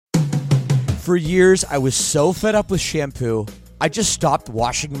For years, I was so fed up with shampoo, I just stopped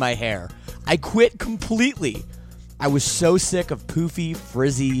washing my hair. I quit completely. I was so sick of poofy,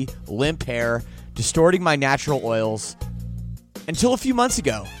 frizzy, limp hair, distorting my natural oils. Until a few months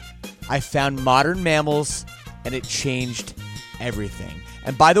ago, I found Modern Mammals, and it changed everything.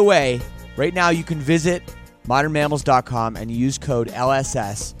 And by the way, right now you can visit modernmammals.com and use code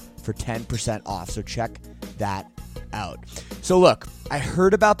LSS for 10% off. So check that out. So look, I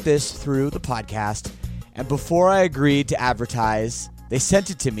heard about this through the podcast, and before I agreed to advertise, they sent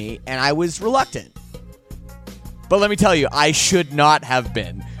it to me, and I was reluctant. But let me tell you, I should not have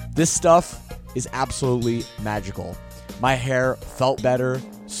been. This stuff is absolutely magical. My hair felt better,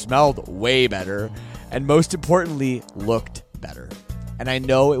 smelled way better, and most importantly, looked better. And I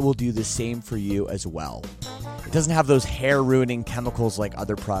know it will do the same for you as well. It doesn't have those hair-ruining chemicals like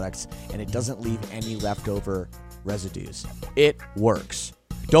other products, and it doesn't leave any leftover residues. It works.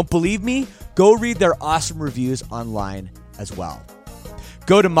 Don't believe me? Go read their awesome reviews online as well.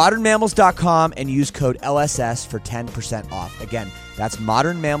 Go to modernmammals.com and use code LSS for 10% off. Again, that's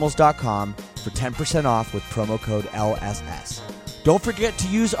modernmammals.com for 10% off with promo code LSS. Don't forget to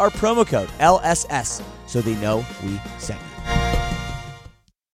use our promo code LSS so they know we sent you.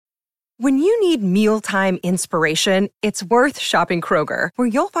 When you need mealtime inspiration, it's worth shopping Kroger, where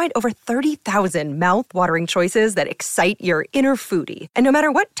you'll find over 30,000 mouth-watering choices that excite your inner foodie. And no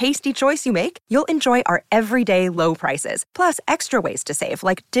matter what tasty choice you make, you'll enjoy our everyday low prices, plus extra ways to save,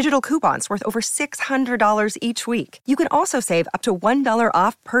 like digital coupons worth over $600 each week. You can also save up to $1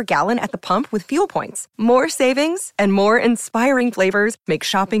 off per gallon at the pump with fuel points. More savings and more inspiring flavors make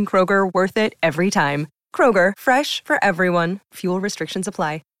shopping Kroger worth it every time. Kroger, fresh for everyone. Fuel restrictions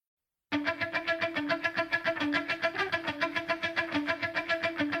apply.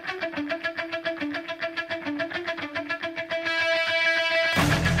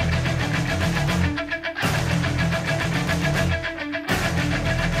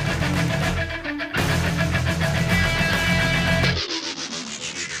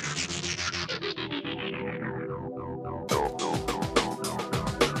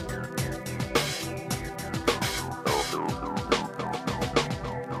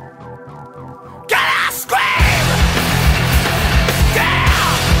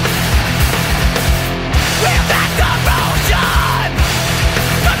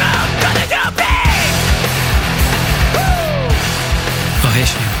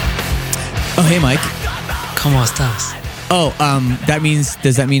 Oh, hey, Mike. ¿Cómo estás? Oh,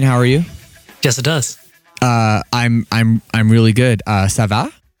 does that mean how are you? Yes, it does. I'm really good. Ça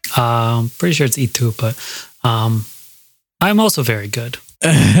va? Pretty sure it's y tu, but I'm also very good.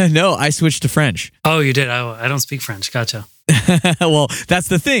 No, I switched to French. Oh, you did? I don't speak French. Gotcha. Well, that's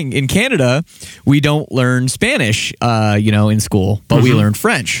the thing. In Canada, we don't learn Spanish, in school, but we learn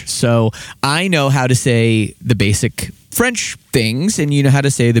French. So I know how to say the basic French things, and you know how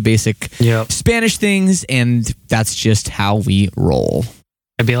to say the basic Spanish things, and that's just how we roll.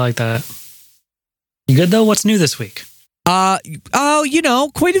 I'd be like that. You good though? What's new this week? Quite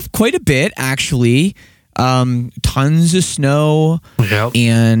a bit actually. Tons of snow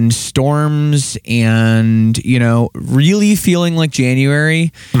and storms, and really feeling like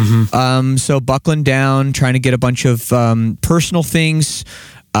January. So buckling down, trying to get a bunch of personal things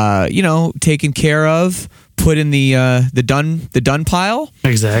taken care of, put in the done pile.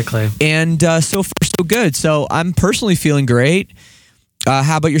 Exactly. And so far so good. So I'm personally feeling great.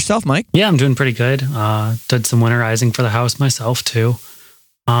 How about yourself, Mike? Yeah, I'm doing pretty good. Did some winterizing for the house myself too.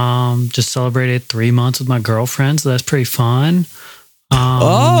 Just celebrated 3 months with my girlfriend, so that's pretty fun.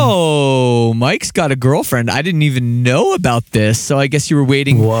 Mike's got a girlfriend. I didn't even know about this, so I guess you were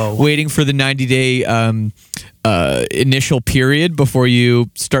waiting for the 90-day initial period before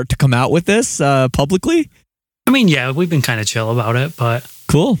you start to come out with this publicly. I mean, yeah, we've been kind of chill about it, but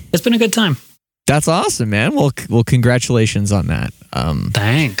cool. It's been a good time. That's awesome, man. Well, congratulations on that.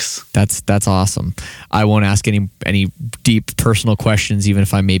 Thanks. That's awesome. I won't ask any deep personal questions, even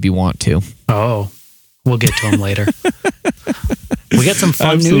if I maybe want to. Oh, we'll get to them later. We got some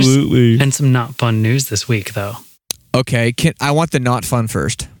fun news and some not fun news this week, though. Okay, I want the not fun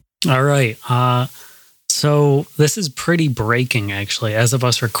first. All right. So this is pretty breaking, actually. As of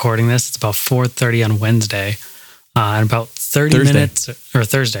us recording this, it's about 4:30 on Wednesday, and about 30 minutes or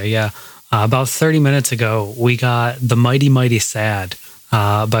Thursday, yeah. About 30 minutes ago, we got the Mighty Mighty sad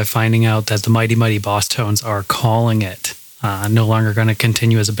by finding out that the Mighty Mighty Boss Tones are calling it no longer going to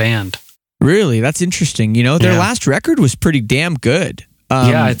continue as a band. Really? That's interesting. Their last record was pretty damn good.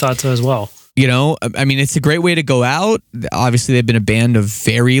 Yeah, I thought so as well. I mean, it's a great way to go out. Obviously, they've been a band of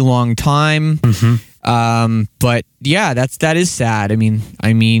very long time. But yeah, that is sad. I mean,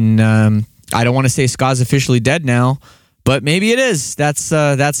 I don't want to say ska's officially dead now, but maybe it is. That's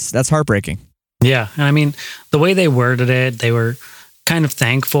heartbreaking. Yeah, and I mean, the way they worded it, they were kind of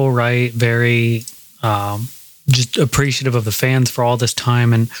thankful, right? Very just appreciative of the fans for all this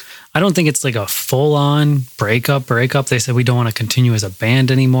time. And I don't think it's like a full-on breakup. They said we don't want to continue as a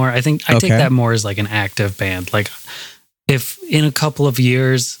band anymore. I think I take that more as like an active band. Like if in a couple of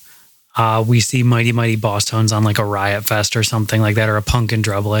years we see Mighty Mighty Bosstones on like a Riot Fest or something like that, or a Punk in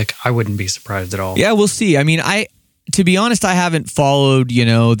Drublic, I wouldn't be surprised at all. Yeah, we'll see. I mean, to be honest, I haven't followed,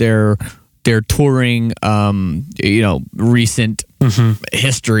 their touring, recent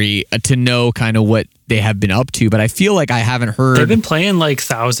history to know kind of what they have been up to, but I feel like I haven't heard. They've been playing like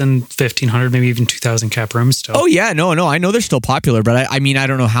 1,000, 1,500, maybe even 2,000 cap rooms still. Oh yeah, no, I know they're still popular, but I mean, I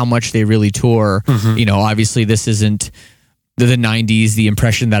don't know how much they really tour. Obviously this isn't the 90s, the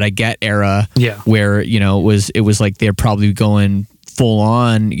impression that I get era, where, it was like they're probably going full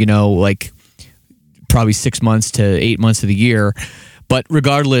on, like probably 6 months to 8 months of the year. But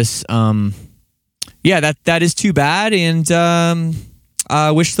regardless, that is too bad, and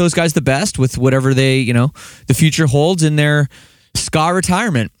wish those guys the best with whatever they, the future holds in their ska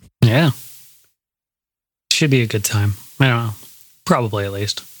retirement. Yeah, should be a good time. I don't know, probably at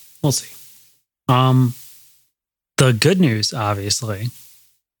least. We'll see. The good news, obviously,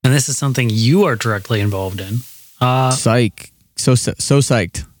 and this is something you are directly involved in. Psych, so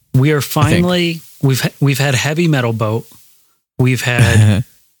psyched. We are finally we've had Heavy Metal Boat. We've had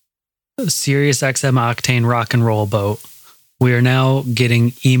Sirius XM Octane Rock and Roll Boat. We are now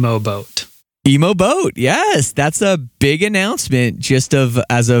getting Emo Boat. Emo Boat, yes, that's a big announcement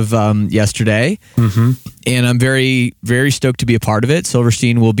as of yesterday, and I'm very, very stoked to be a part of it.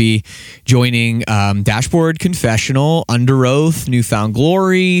 Silverstein will be joining Dashboard Confessional, Under Oath, Newfound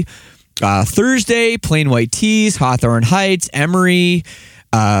Glory, Thursday, Plain White Tees, Hawthorne Heights, Emery,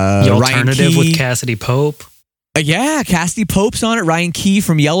 The Alternative with Cassidy Pope. Yeah, Cassidy Pope's on it. Ryan Key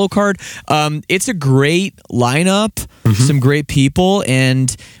from Yellow Card. It's a great lineup, some great people,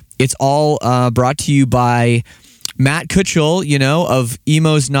 and it's all brought to you by Matt Kutchell, of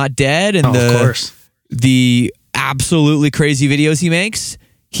Emo's Not Dead, and of course, the absolutely crazy videos he makes.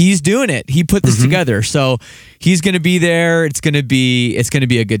 He's doing it. He put this together, so he's going to be there. It's going to be a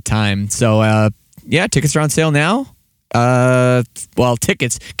good time. So tickets are on sale now.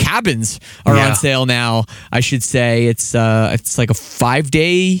 Cabins are on sale now. I should say it's like a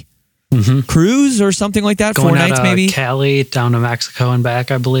 5-day cruise or something like that. Going 4 nights, maybe. Cali down to Mexico and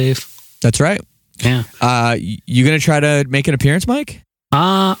back, I believe. That's right. Yeah. You gonna try to make an appearance, Mike?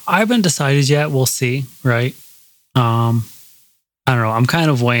 I haven't decided yet. We'll see. Right. I don't know. I'm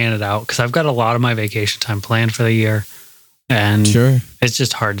kind of weighing it out because I've got a lot of my vacation time planned for the year. And it's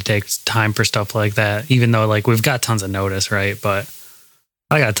just hard to take time for stuff like that, even though like we've got tons of notice, right? But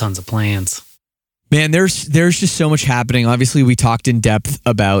I got tons of plans. Man, there's just so much happening. Obviously, we talked in depth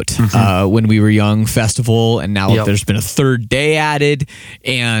about When We Were Young festival, and now there's been a third day added,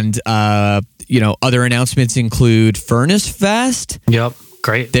 and other announcements include Furnace Fest. Yep,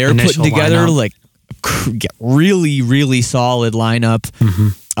 great. They're putting together like really, really solid lineup,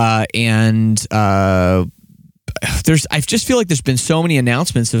 and I just feel like there's been so many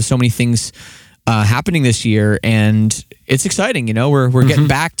announcements of so many things happening this year, and it's exciting. We're getting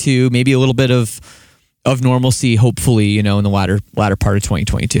back to maybe a little bit of normalcy, hopefully, in the latter part of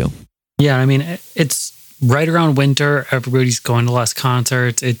 2022. Yeah, I mean, it's right around winter. Everybody's going to less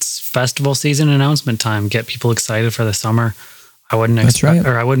concerts. It's festival season announcement time. Get people excited for the summer. I wouldn't expect,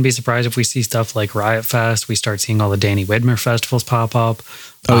 or I wouldn't be surprised if we see stuff like Riot Fest. We start seeing all the Danny Widmer festivals pop up.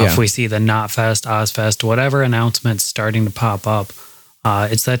 If we see the Knot Fest, Ozfest, whatever announcements starting to pop up,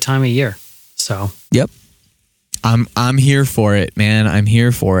 it's that time of year. So yep, I'm here for it, man. I'm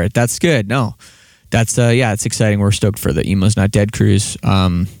here for it. That's good. No, that's it's exciting. We're stoked for the Emo's Not Dead cruise.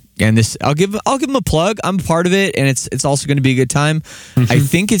 And this, I'll give them a plug. I'm part of it, and it's also going to be a good time. I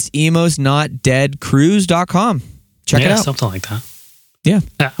think it's emosnotdeadcruise.com. Check it out. Something like that. Yeah,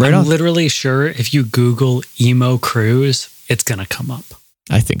 right I'm literally sure if you Google emo cruise, it's going to come up.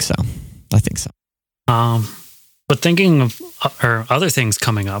 I think so. But thinking of other things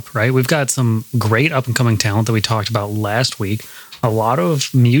coming up, right? We've got some great up and coming talent that we talked about last week. A lot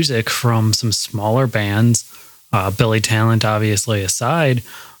of music from some smaller bands, Billy Talent obviously aside.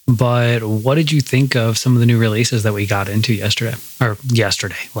 But what did you think of some of the new releases that we got into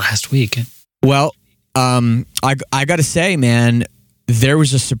last week? Well, I got to say, man, there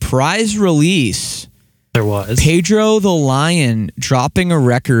was a surprise release. There was. Pedro the Lion dropping a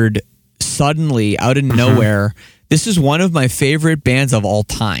record suddenly out of nowhere. This is one of my favorite bands of all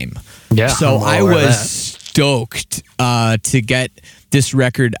time. Yeah. So I was stoked to get this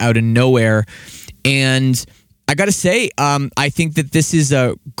record out of nowhere. And I got to say, I think that this is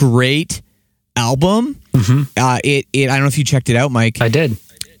a great album. I don't know if you checked it out, Mike. I did.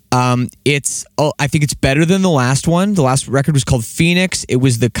 I think it's better than the last one. The last record was called Phoenix. It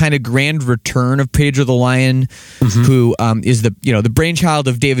was the kind of grand return of Pedro the Lion, who is the brainchild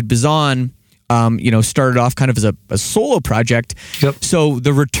of David Bazan. Started off kind of as a solo project. Yep. So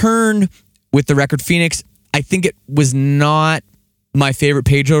the return with the record Phoenix, I think it was not my favorite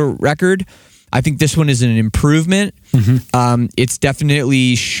Pedro record. I think this one is an improvement. It's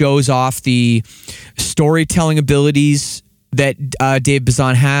definitely shows off the storytelling abilities that Dave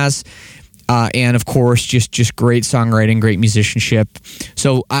Bazan has, and of course, just great songwriting, great musicianship.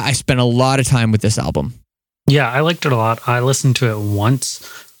 So I spent a lot of time with this album. Yeah, I liked it a lot. I listened to it once.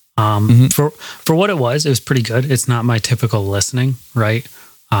 For what it was pretty good. It's not my typical listening, right?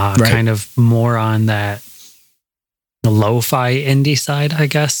 Kind of more on that lo-fi indie side, I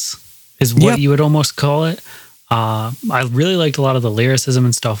guess, is what you would almost call it. I really liked a lot of the lyricism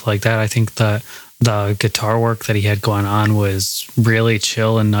and stuff like that. I think the guitar work that he had going on was really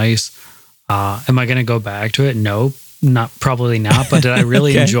chill and nice. Am I going to go back to it? No, probably not. But did I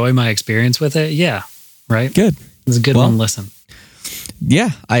really enjoy my experience with it? Yeah. Right. Good. It's a good one. Listen. Yeah.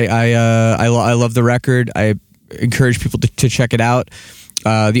 I love the record. I encourage people to check it out.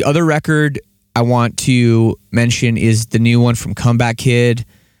 The other record I want to mention is the new one from Comeback Kid.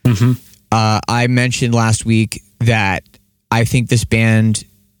 I mentioned last week that I think this band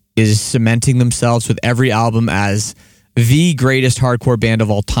is cementing themselves with every album as the greatest hardcore band of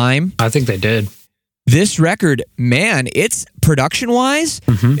all time. I think they did. This record, man, it's production-wise,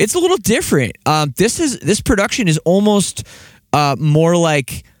 it's a little different. This production is almost more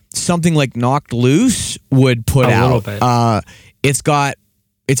like something like Knocked Loose would put out. A little bit.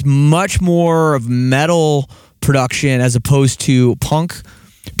 It's much more of metal production as opposed to punk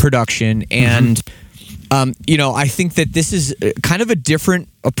production, and I think that this is kind of a different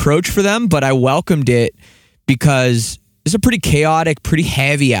approach for them, but I welcomed it because it's a pretty chaotic, pretty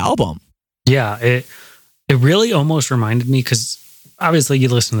heavy album. Yeah, it really almost reminded me, because obviously you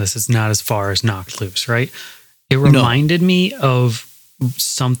listen to this, it's not as far as Knocked Loose, right? It reminded me of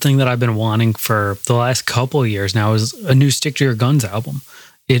something that I've been wanting for the last couple of years now, is a new Stick to Your Guns album.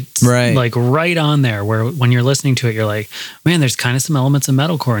 It's like right on there, where when you're listening to it, you're like, man, there's kind of some elements of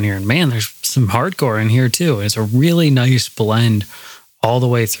metalcore in here, and man, there's some hardcore in here too. It's a really nice blend all the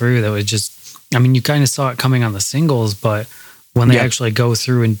way through that was just, I mean, you kind of saw it coming on the singles, but when they actually go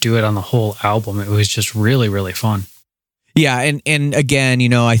through and do it on the whole album, it was just really, really fun. Yeah, and again,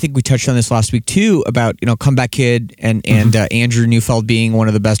 I think we touched on this last week too, about, Comeback Kid and Andrew Neufeld being one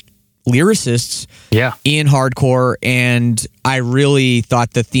of the best lyricists in hardcore, and I really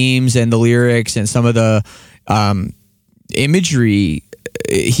thought the themes and the lyrics and some of the imagery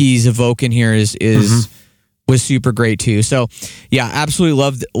he's evoking here was super great too. So yeah, absolutely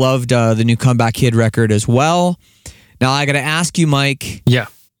loved the new Comeback Kid record as well. Now I got to ask you, Mike. Yeah,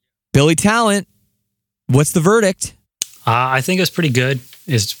 Billy Talent, what's the verdict? I think it's pretty good.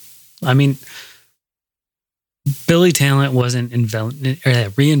 Billy Talent wasn't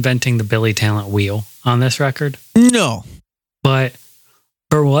reinventing the Billy Talent wheel on this record. No. But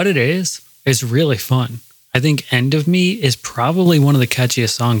for what it is, it's really fun. I think End of Me is probably one of the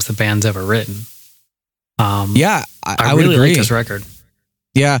catchiest songs the band's ever written. I would really agree. Like this record.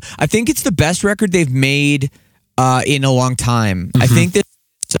 Yeah, I think it's the best record they've made in a long time. I think that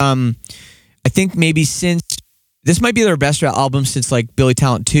maybe since this might be their best album since like Billy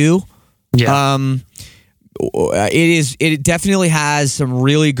Talent 2. Yeah. It definitely has some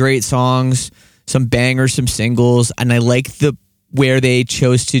really great songs, some bangers, some singles, and I like where they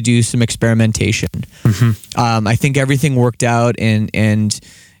chose to do some experimentation. I think everything worked out, and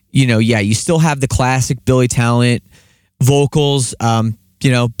you still have the classic Billy Talent vocals.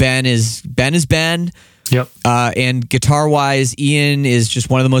 Ben is Ben. Yep. And guitar wise, Ian is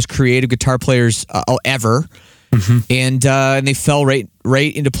just one of the most creative guitar players ever. And they fell right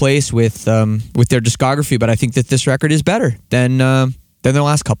into place with their discography. But I think that this record is better than their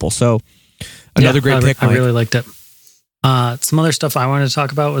last couple. So another great pick. I really liked it. Some other stuff I wanted to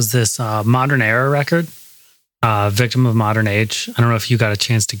talk about was this Modern Era record, Victim of Modern Age. I don't know if you got a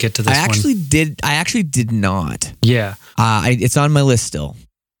chance to get to this one. I actually did not. Yeah. It's on my list still.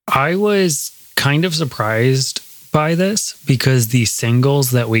 I was kind of surprised by this because the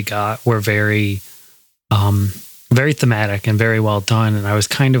singles that we got were very thematic and very well done. And I was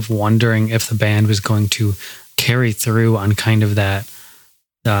kind of wondering if the band was going to carry through on kind of that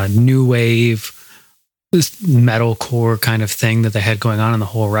new wave, this metalcore kind of thing that they had going on in the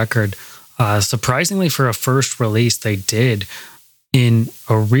whole record. Surprisingly, for a first release, they did. in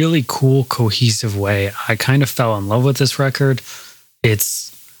a really cool, cohesive way. I kind of fell in love with this record. It's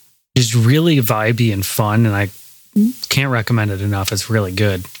just really vibey and fun, and I can't recommend it enough. It's really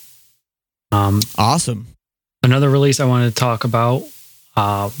good. Awesome. Another release I wanted to talk about,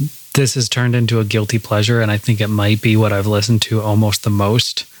 this has turned into a guilty pleasure, and I think it might be what I've listened to almost the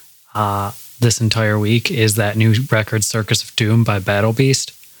most this entire week, is that new record Circus of Doom by Battle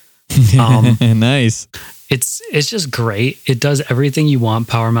Beast. Nice. It's just great. It does everything you want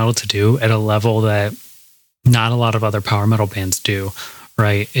power metal to do at a level that not a lot of other power metal bands do,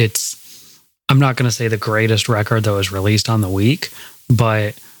 right? I'm not going to say the greatest record that was released on the week,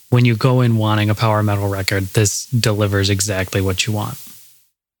 but when you go in wanting a power metal record, this delivers exactly what you want.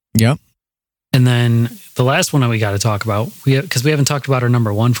 Yep. And then the last one that we got to talk about, because we haven't talked about our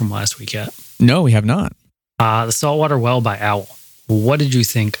number one from last week yet. No, we have not. The Saltwater Well by Owl. What did you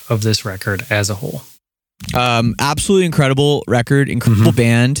think of this record as a whole? Absolutely incredible record, incredible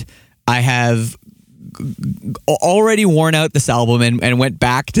band. I have already worn out this album and went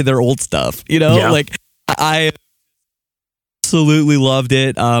back to their old stuff. Like I absolutely loved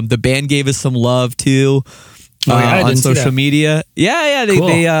it. The band gave us some love too. On social media. Yeah. Cool.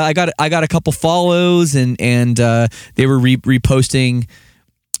 I got a couple follows and they were reposting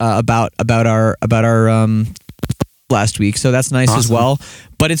about our last week. So that's nice as well.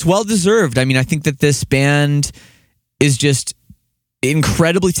 But it's well deserved. I mean, I think that this band is just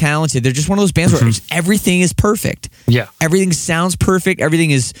incredibly talented. They're just one of those bands where everything is perfect. Yeah. Everything sounds perfect.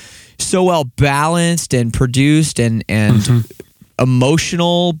 Everything is so well balanced and produced and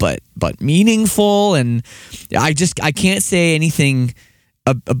emotional but meaningful, and I can't say anything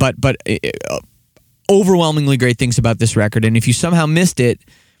but overwhelmingly great things about this record. And if you somehow missed it,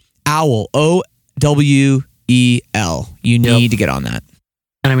 Owl, OWEL, you need to get on that.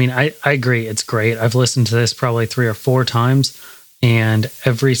 And I mean, I agree, it's great. I've listened to this probably 3 or 4 times, and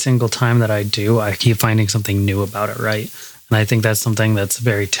every single time that I do, I keep finding something new about it, right? And I think that's something that's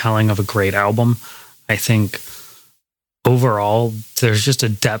very telling of a great album. I think overall, there's just a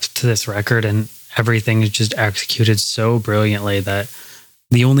depth to this record, and everything is just executed so brilliantly that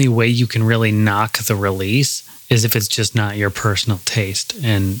the only way you can really knock the release is if it's just not your personal taste.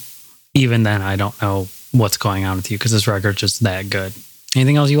 And even then, I don't know what's going on with you, because this record's just that good.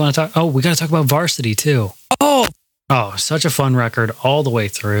 Anything else you want to talk? Oh, we got to talk about Varsity too. Oh, such a fun record all the way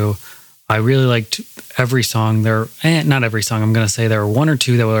through. I really liked every song there. Not every song. I'm going to say there were 1 or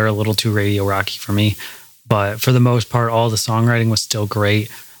 2 that were a little too radio rocky for me. But for the most part, all the songwriting was still great.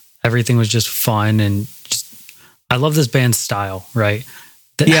 Everything was just fun, and I love this band's style, right?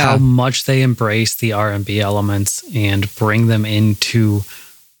 How much they embrace the R&B elements and bring them into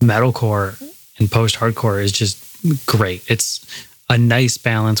metalcore and post-hardcore is just great. It's a nice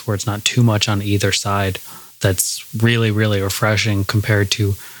balance where it's not too much on either side. That's really, really refreshing compared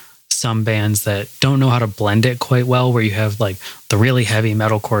to some bands that don't know how to blend it quite well, where you have like the really heavy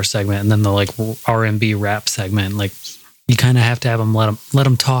metalcore segment and then the like R&B rap segment. Like you kind of have to have them let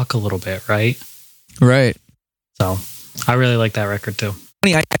them talk a little bit, right? Right. So I really like that record too.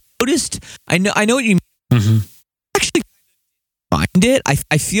 I noticed. I know what you mean. Mm-hmm. Actually, find it.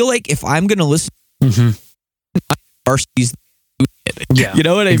 I feel like if I'm gonna listen, Varsity's yeah, you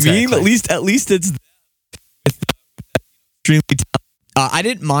know what I mean. At least it's extremely talented. I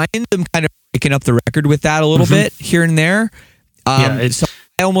didn't mind them kind of breaking up the record with that a little bit here and there. So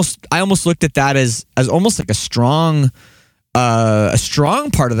I almost looked at that as almost like a strong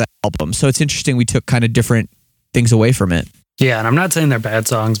part of that album. So it's interesting we took kind of different things away from it. Yeah, and I'm not saying they're bad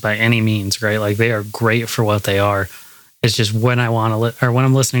songs by any means, right? Like they are great for what they are. It's just when I want to, or when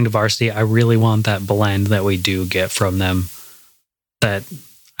I'm listening to Varsity, I really want that blend that we do get from them. That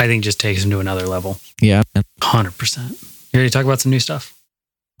I think just takes them to another level. Yeah, 100%. You ready to talk about some new stuff?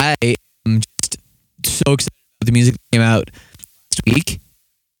 I am just so excited about the music that came out last week.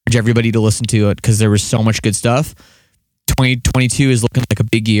 I urge everybody to listen to it because there was so much good stuff. 2022 is looking like a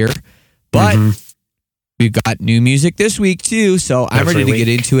big year, but we've got new music this week too, so I'm ready to get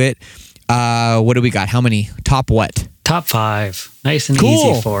into it. What do we got? How many? Top 5. Nice and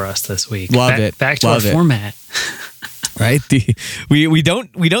easy for us this week. Love it. Back to our format. Right? We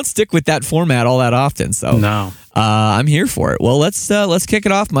don't stick with that format all that often, so no. I'm here for it. Well, let's kick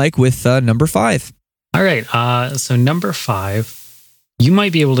it off, Mike, with number 5. All right. So number 5, you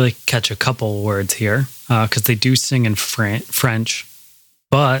might be able to catch a couple words here because they do sing in French,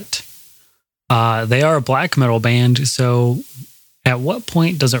 but they are a black metal band. So at what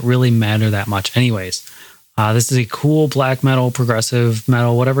point does it really matter that much? Anyways, this is a cool black metal, progressive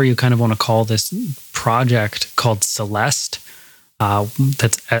metal, whatever you kind of want to call this project called Celeste.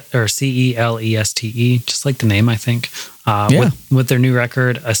 That's CELESTE, just like the name, I think. Yeah. With their new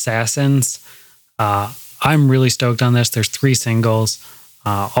record, Assassins. I'm really stoked on this. There's 3 singles.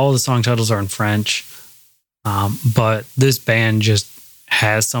 All the song titles are in French. But this band just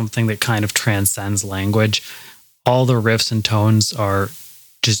has something that kind of transcends language. All the riffs and tones are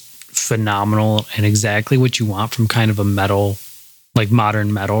just phenomenal and exactly what you want from kind of a metal, like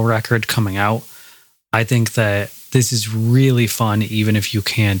modern metal record coming out. I think that this is really fun, even if you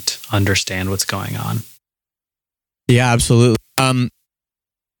can't understand what's going on. Yeah, absolutely. And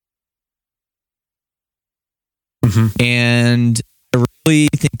I really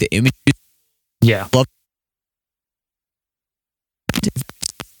think the image. Yeah. Love.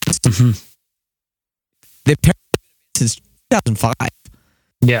 They've been since 2005.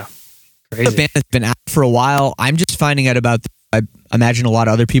 Yeah. Crazy. The band has been out for a while. I'm just finding out about this. I imagine a lot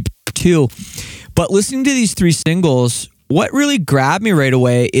of other people too. But listening to these 3 singles, what really grabbed me right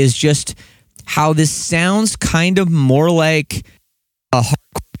away is just how this sounds kind of more like a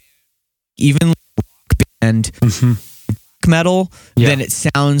hardcore band, even like a rock band, black metal, than it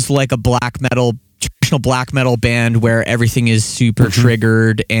sounds like a traditional black metal band where everything is super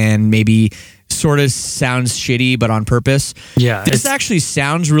triggered and maybe sort of sounds shitty, but on purpose. Yeah. This actually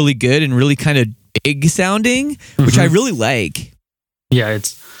sounds really good and really kind of big sounding, which I really like. Yeah,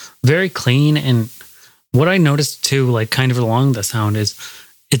 it's very clean. And what I noticed too, like kind of along the sound, is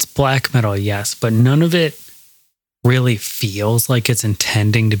it's black metal, yes, but none of it really feels like it's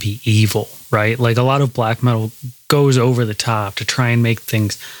intending to be evil, right? Like a lot of black metal goes over the top to try and make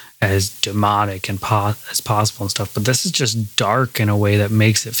things as demonic and as possible and stuff. But this is just dark in a way that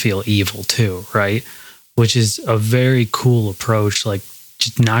makes it feel evil too, right? Which is a very cool approach, like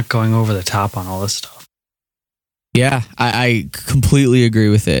just not going over the top on all this stuff. Yeah, I completely agree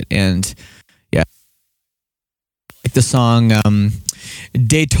with it. And yeah, like the song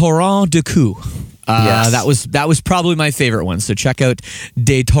Des Torrents de Coups. Yes. That was probably my favorite one. So check out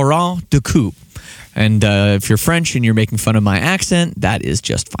Des Torrents de Coups. And if you're French and you're making fun of my accent, that is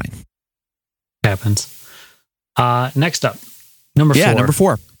just fine. Happens. Next up, number 4. Yeah, number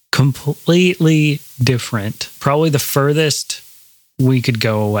 4. Completely different. Probably the furthest we could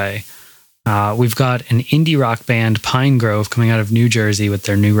go away. We've got an indie rock band, Pine Grove, coming out of New Jersey with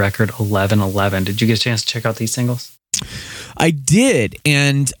their new record, 1111. Did you get a chance to check out these singles? I did.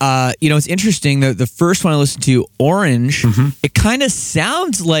 And, it's interesting. The first one I listened to, Orange, it kind of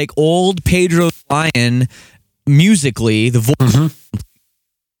sounds like old Pedro Lion musically. The voice.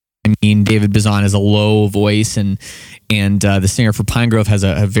 I mean, David Bazan has a low voice, and the singer for Pine Grove has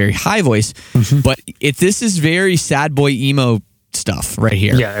a very high voice. But this is very sad boy emo stuff right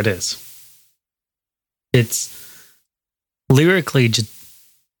here. Yeah, it is. It's lyrically just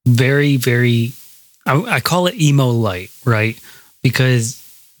very, very, I call it emo light, right? Because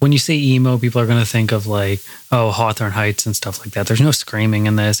when you say emo, people are going to think of like, Hawthorne Heights and stuff like that. There's no screaming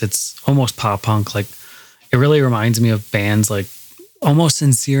in this. It's almost pop punk. Like, it really reminds me of bands like almost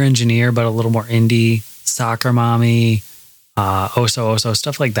Sincere Engineer, but a little more indie, Soccer Mommy, Oso Oso,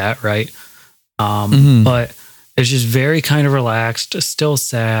 stuff like that, right? But it's just very kind of relaxed, still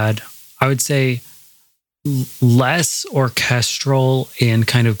sad. I would say less orchestral and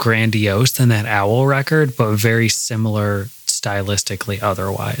kind of grandiose than that Owl record, but very similar stylistically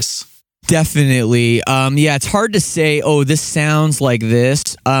otherwise. Definitely. It's hard to say, this sounds like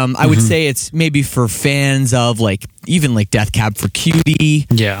this. I would say it's maybe for fans of like, even like Death Cab for Cutie.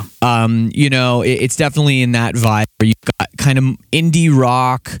 Yeah. It's definitely in that vibe where you've got kind of indie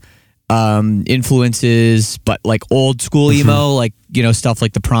rock influences, but like old school emo, like, stuff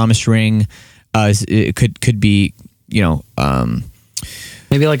like The Promise Ring. It could be,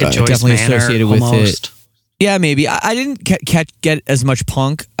 maybe like a Joyce definitely Manor associated almost. with it. Yeah, maybe. I didn't get as much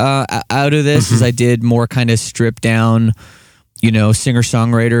punk out of this as I did more kind of stripped down,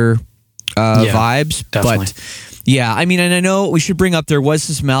 singer-songwriter vibes. Definitely. But yeah, I mean, and I know we should bring up, there was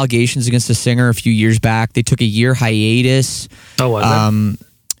some allegations against the singer a few years back. They took a year hiatus. Oh, was it?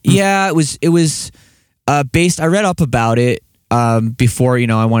 Yeah, it was based, I read up about it before,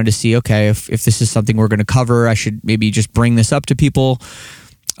 I wanted to see, okay, if this is something we're going to cover, I should maybe just bring this up to people.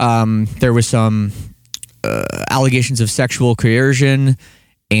 There was some allegations of sexual coercion,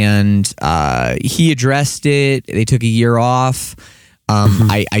 and he addressed it. They took a year off.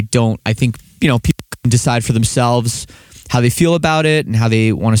 I think people can decide for themselves how they feel about it and how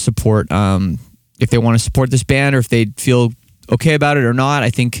they want to support, if they want to support this band or if they feel okay about it or not. I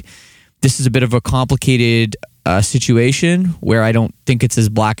think this is a bit of a complicated situation where I don't think it's as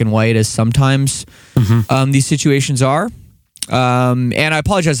black and white as sometimes these situations are. And I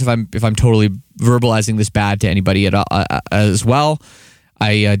apologize if I'm totally verbalizing this bad to anybody as well.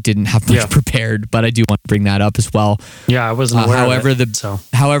 I didn't have much prepared, but I do want to bring that up as well. Yeah, I wasn't aware of it.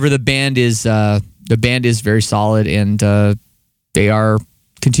 However, the band is very solid, and they are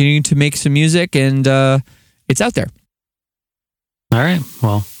continuing to make some music, and it's out there. All right.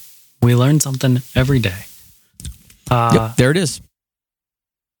 Well, we learn something every day. Yep, there it is.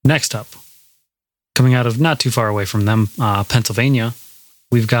 Next up, coming out of not too far away from them, Pennsylvania,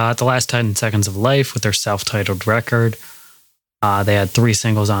 we've got The Last 10 Seconds of Life with their self-titled record. They had 3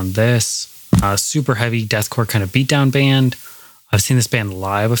 singles on this. Super heavy deathcore kind of beatdown band. I've seen this band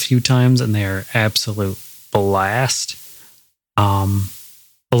live a few times, and they are absolute blast. A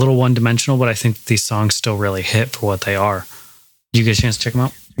little one-dimensional, but I think these songs still really hit for what they are. Did you get a chance to check them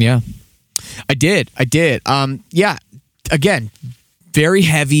out? Yeah, I did. Yeah, again, very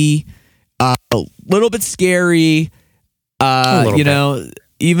heavy, a little bit scary.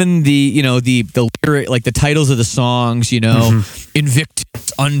 Even the lyric, like the titles of the songs,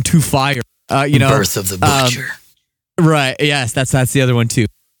 Invictus unto fire, Birth of the Butcher. Right. Yes, that's the other one too.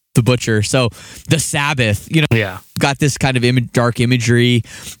 The Butcher. So the Sabbath, got this kind of dark imagery.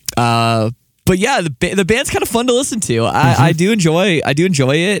 But yeah, the band's kind of fun to listen to. I do enjoy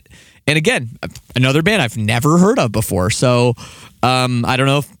it. And again, another band I've never heard of before. So I don't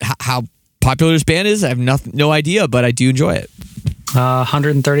know how popular this band is. I have no idea, but I do enjoy it.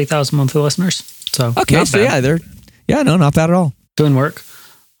 130,000 monthly listeners. So okay, so bad. Not bad at all. Doing work.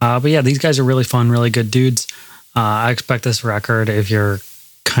 But yeah, these guys are really fun, really good dudes. I expect this record, if you're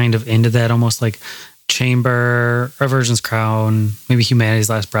kind of into that, almost like Chamber, Reversion's Crown, maybe Humanity's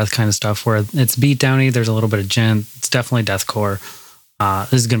Last Breath kind of stuff, where it's beat downy, there's a little bit of gent. It's definitely deathcore.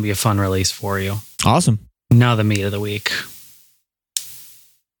 This is going to be a fun release for you. Awesome. Now the meat of the week.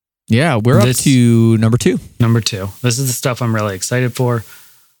 Yeah, we're up to number 2. Number 2. This is the stuff I'm really excited for.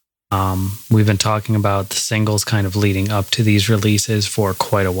 We've been talking about the singles kind of leading up to these releases for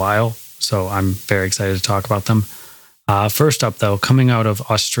quite a while, so I'm very excited to talk about them. First up, though, coming out of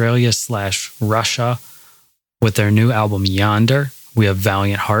Australia/Russia with their new album Yonder, we have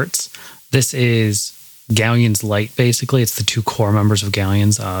Valiant Hearts. This is Galleon's Light, basically. It's the 2 core members of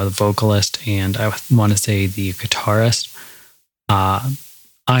Galleon's, the vocalist and I want to say the guitarist.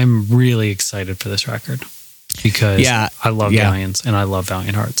 I'm really excited for this record because I love Galleons and I love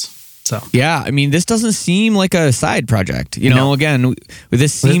Valiant Hearts. So yeah, I mean, this doesn't seem like a side project. Again,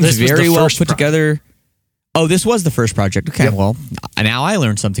 this seems very well put together. Oh, this was the first project. Okay, well, now I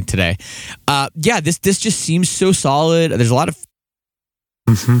learned something today. This just seems so solid. There's a lot of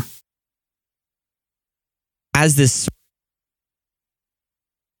as this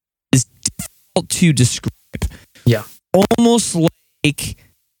is difficult to describe. Yeah, almost like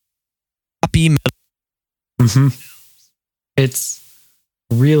happy metal. It's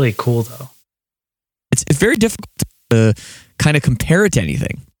really cool, though. It's very difficult to kind of compare it to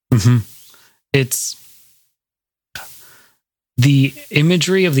anything. It's the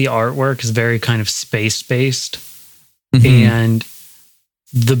imagery of the artwork is very kind of space-based, and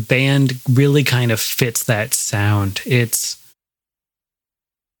the band really kind of fits that sound. It's,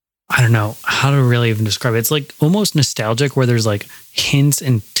 I don't know how to really even describe it. It's like almost nostalgic, where there's like hints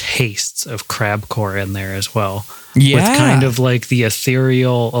and tastes of crabcore in there as well. Yeah. With kind of like the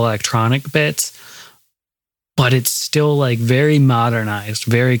ethereal electronic bits, but it's still like very modernized,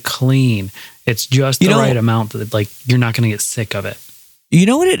 very clean. It's just the right amount that like you're not going to get sick of it. You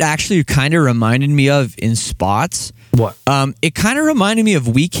know what it actually kind of reminded me of in spots? What? It kind of reminded me of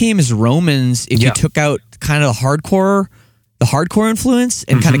We Came as Romans if you took out kind of the hardcore influence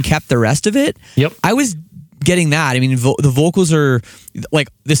and kind of kept the rest of it. Yep. I was getting that. I mean, the vocals are like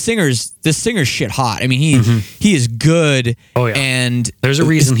this singer's shit hot. I mean, he is good. Oh yeah. And there's a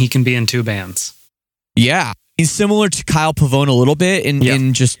reason he can be in 2 bands. Yeah. He's similar to Kyle Pavone a little bit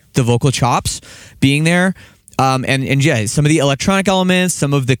in just the vocal chops being there. And some of the electronic elements,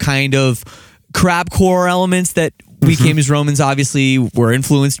 some of the kind of crabcore elements that We Came as Romans obviously were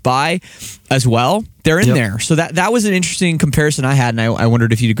influenced by as well. They're in there. So that was an interesting comparison I had, and I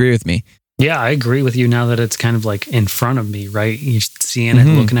wondered if you'd agree with me. Yeah, I agree with you now that it's kind of like in front of me, right? You're seeing it,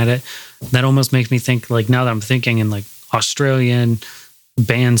 looking at it. That almost makes me think, like, now that I'm thinking in like Australian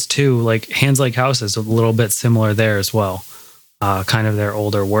bands too, like Hands Like Houses, a little bit similar there as well. Kind of their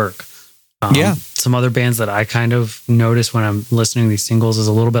older work. Some other bands that I kind of notice when I'm listening to these singles is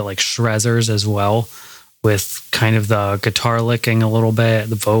a little bit like Shrezzers as well, with kind of the guitar licking a little bit,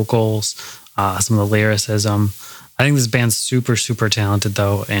 the vocals, some of the lyricism. I think this band's super, super talented,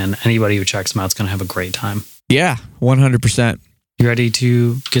 though, and anybody who checks them out is going to have a great time. Yeah, 100%. You ready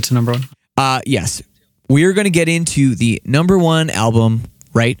to get to number 1? Yes. we're going to get into the number one album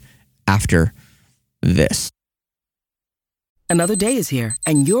right after this. Another day is here,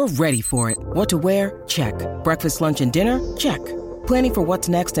 and you're ready for it. What to wear? Check. Breakfast, lunch, and dinner? Check. Planning for what's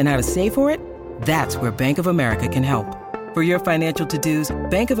next and how to save for it? That's where Bank of America can help. For your financial to-dos,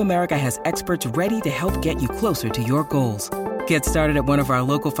 Bank of America has experts ready to help get you closer to your goals. Get started at one of our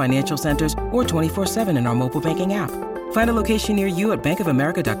local financial centers or 24/7 in our mobile banking app. Find a location near you at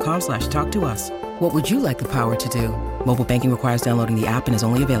bankofamerica.com/talktous. What would you like the power to do? Mobile banking requires downloading the app and is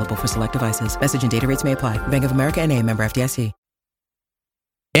only available for select devices. Message and data rates may apply. Bank of America NA, member FDIC.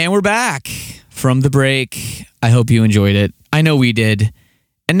 And we're back from the break. I hope you enjoyed it. I know we did.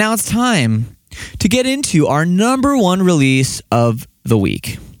 And now it's time to get into our number one release of the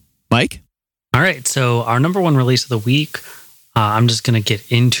week. Mike? All right. So our number one release of the week, I'm just going to get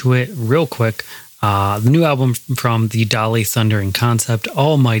into it real quick. The new album from the Dolly Thundering Concept,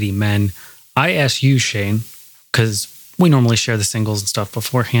 Almighty Men. I asked you, Shane, because we normally share the singles and stuff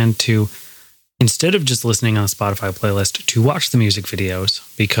beforehand, to, instead of just listening on the Spotify playlist, to watch the music videos,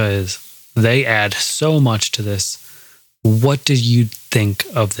 because they add so much to this. What did you think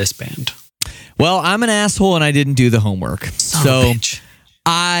of this band? Well, I'm an asshole and I didn't do the homework. So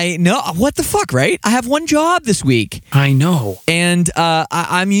I know, what the fuck, right? I have one job this week. I know. And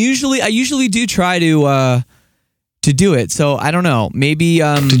I usually do try to do it. So I don't know. Maybe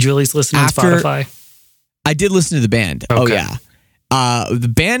did you at least listen on Spotify? I did listen to the band. Okay. Oh yeah. The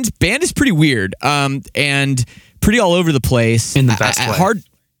band is pretty weird. And pretty all over the place. In the best way.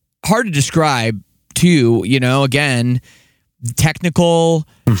 Hard to describe too, again, technical,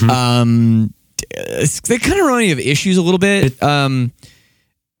 they kind of remind me of Issues a little bit. With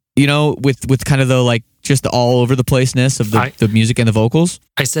kind of the just the all over the placeness of the music and the vocals.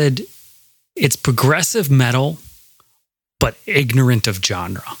 I said it's progressive metal, but ignorant of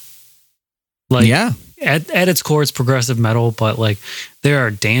genre. Yeah. At its core, it's progressive metal, but there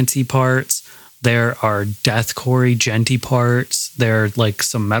are dancey parts, there are deathcore, genty parts, there are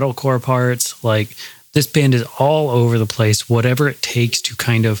some metalcore parts. This band is all over the place. Whatever it takes to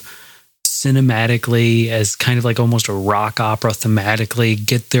kind of cinematically, as kind of almost a rock opera thematically,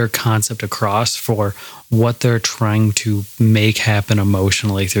 get their concept across for what they're trying to make happen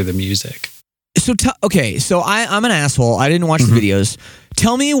emotionally through the music. So, I'm an asshole. I didn't watch the videos.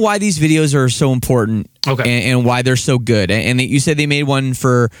 Tell me why these videos are so important, and why they're so good. And you said they make one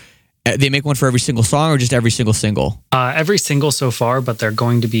for every single song, or just every single single? Every single so far, but they're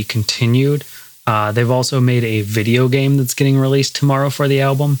going to be continued. They've also made a video game that's getting released tomorrow for the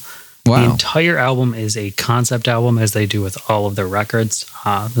album. Wow. The entire album is a concept album, as they do with all of their records.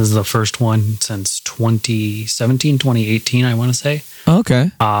 This is the first one since 2017, 2018, I want to say. Okay.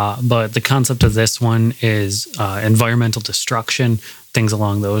 But the concept of this one is environmental destruction, things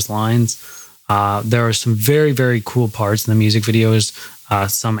along those lines. There are some very, very cool parts in the music videos,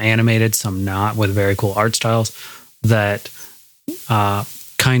 some animated, some not, with very cool art styles that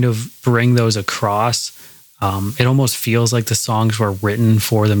kind of bring those across. It almost feels like the songs were written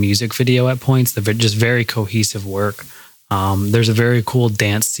for the music video at points. They're just very cohesive work. There's a very cool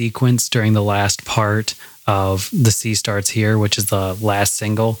dance sequence during the last part of The Sea Starts Here, which is the last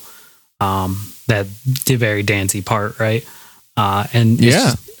single. That the very dancey part, right? And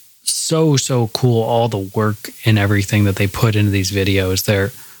it's so cool, all the work and everything that they put into these videos.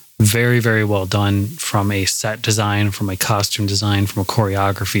 They're very, very well done from a set design, from a costume design, from a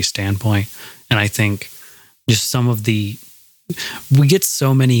choreography standpoint. And I think just we get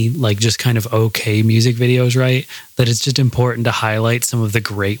so many just kind of okay music videos, right? That it's just important to highlight some of the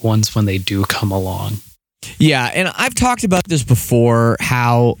great ones when they do come along. Yeah, and I've talked about this before,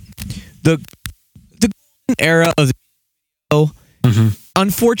 how the era of the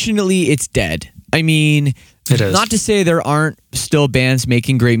unfortunately, it's dead. I mean, it is. Not to say there aren't still bands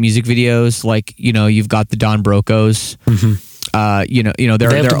making great music videos, you've got the Don Brocos.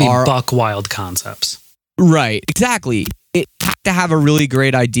 There have to be are buck wild concepts. Right, exactly. It has to have a really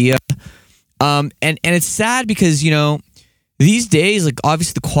great idea. And it's sad because, these days,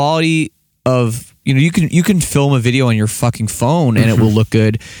 obviously the quality of, you can film a video on your fucking phone and it will look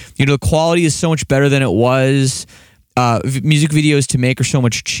good. The quality is so much better than it was. Music videos to make are so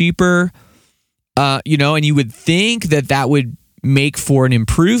much cheaper. And you would think that would make for an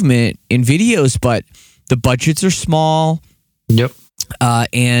improvement in videos, but the budgets are small. Yep.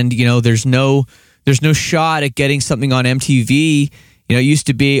 And there's no shot at getting something on MTV. It used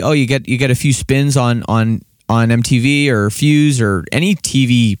to be, you get a few spins on MTV or Fuse or any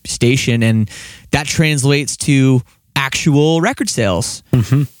TV station, and that translates to actual record sales.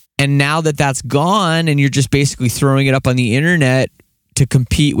 And now that that's gone, and you're just basically throwing it up on the internet to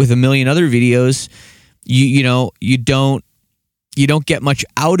compete with a million other videos, you don't get much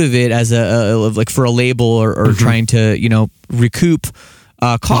out of it as a like for a label or trying to recoup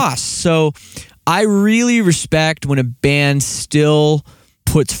costs. So I really respect when a band still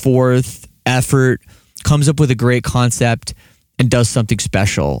puts forth effort, comes up with a great concept, and does something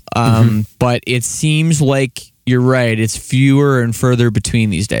special. But it seems like you're right. It's fewer and further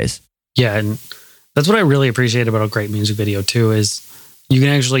between these days. Yeah, and that's what I really appreciate about a great music video too, is you can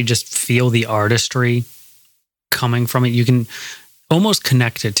actually just feel the artistry coming from it. You can almost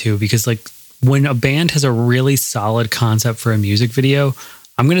connect it to, because like when a band has a really solid concept for a music video,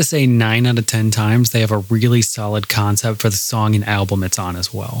 I'm going to say 9 out of 10 times they have a really solid concept for the song and album it's on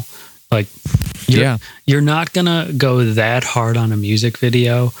as well. Like, you're not going to go that hard on a music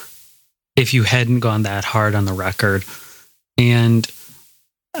video if you hadn't gone that hard on the record. And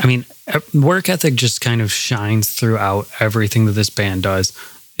I mean, work ethic just kind of shines throughout everything that this band does.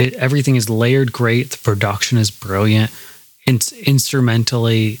 Everything is layered great. The production is brilliant. It's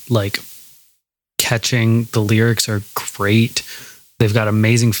instrumentally like catching. The lyrics are great. They've got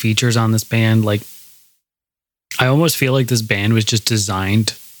amazing features on this band. Like, I almost feel like this band was just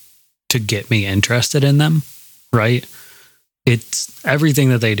designed to get me interested in them, right? It's everything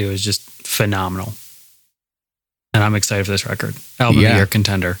that they do is just phenomenal. And I'm excited for this record. Album of the year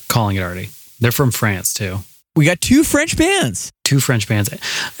contender, calling it already. They're from France too. We got 2 French bands. 2 French bands.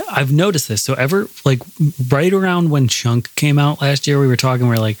 I've noticed this. So right around when Chunk came out last year, we were talking,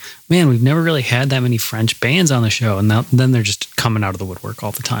 we we're like, man, we've never really had that many French bands on the show. And then they're just coming out of the woodwork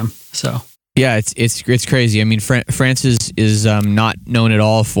all the time. So yeah, it's crazy. I mean, France is not known at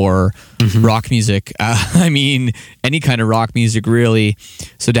all for rock music. I mean, any kind of rock music, really.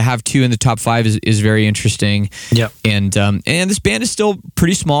 So to have 2 in the top 5 is very interesting. Yeah, and this band is still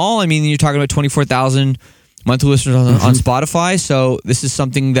pretty small. I mean, you're talking about 24,000 monthly listeners on Spotify. So this is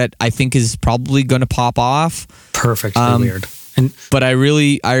something that I think is probably going to pop off. Perfectly weird. But I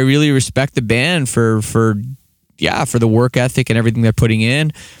really respect the band for the work ethic and everything they're putting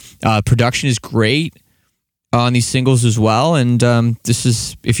in. Production is great on these singles as well. And this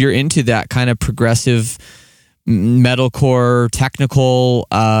is, if you're into that kind of progressive metalcore, technical,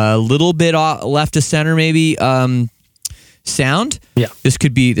 a little bit left of center maybe sound. Yeah, this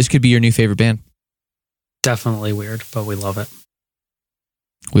could be your new favorite band. Definitely weird, but we love it.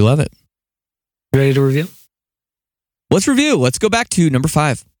 We love it. You ready to review? Let's review. Let's go back to number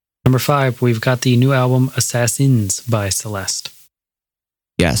 5. Number 5, we've got the new album Assassins by Celeste.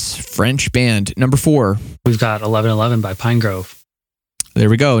 Yes, French band. Number 4. We've got 1111 by Pinegrove. There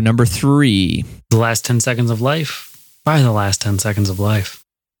we go. Number 3. The Last 10 Seconds of Life by The Last 10 Seconds of Life.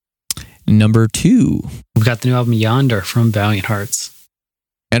 Number 2. We've got the new album Yonder from Valiant Hearts.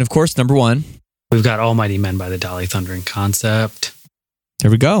 And of course, number 1. We've got Almighty Men by the Dolly Thundering Concept. There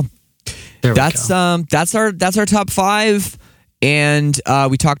we go. That's our top 5. And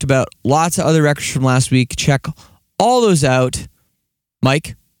we talked about lots of other records from last week. Check all those out.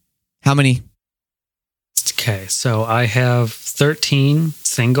 Mike, how many? Okay, so I have 13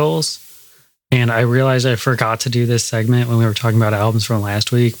 singles, and I realized I forgot to do this segment when we were talking about albums from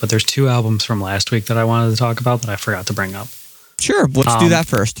last week, but there's 2 albums from last week that I wanted to talk about that I forgot to bring up. Sure, let's do that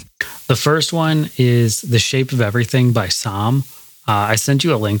first. The first one is The Shape of Everything by Sam. I sent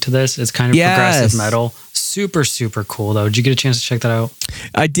you a link to this. It's kind of progressive metal. Super, super cool, though. Did you get a chance to check that out?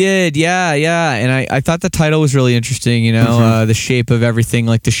 I did, yeah. And I thought the title was really interesting, The Shape of Everything,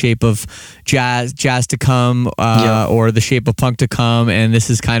 like the shape of jazz to come, or the shape of punk to come. And this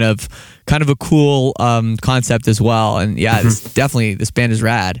is kind of a cool concept as well. And it's definitely, this band is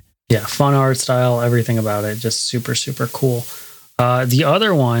rad. Yeah, fun art style, everything about it. Just super, super cool. The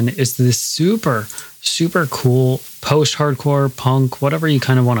other one is this super, super cool post-hardcore, punk, whatever you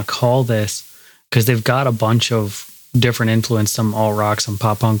kind of want to call this, because they've got a bunch of different influence, some alt rock, some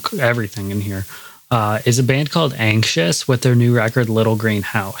pop punk, everything in here, is a band called Anxious with their new record, Little Green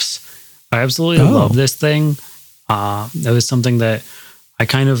House. I absolutely love this thing. It was something that I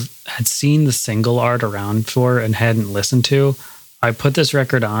kind of had seen the single art around for and hadn't listened to. I put this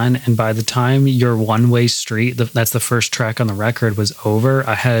record on, and by the time Your One-Way Street, that's the first track on the record, was over,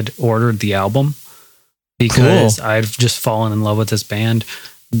 I had ordered the album because I've just fallen in love with this band.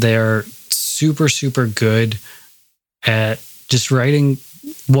 They're super, super good at just writing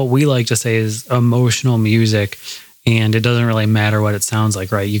what we like to say is emotional music, and it doesn't really matter what it sounds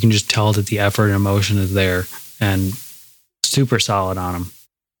like, right? You can just tell that the effort and emotion is there, and super solid on them.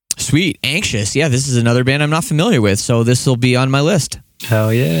 Sweet. Anxious. Yeah, this is another band I'm not familiar with, so this will be on my list.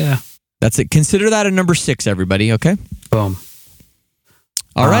 Hell yeah. That's it. Consider that a number 6, everybody, okay? Boom.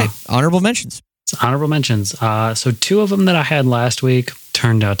 All right. Honorable mentions. Honorable mentions. So 2 of them that I had last week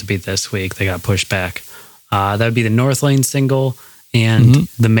turned out to be this week. They got pushed back. That would be the North Lane single and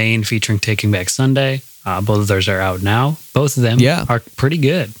the main featuring Taking Back Sunday. Both of those are out now. Both of them are pretty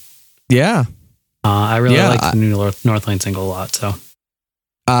good. Yeah. I really like the new North Lane single a lot. So,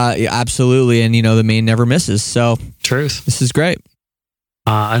 yeah, absolutely. And, the main never misses. So, truth. This is great.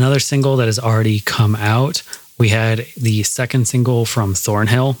 Another single that has already come out. We had the second single from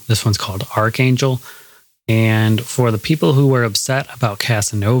Thornhill. This one's called Archangel. And for the people who were upset about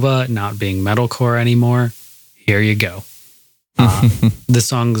Casanova not being metalcore anymore, here you go. This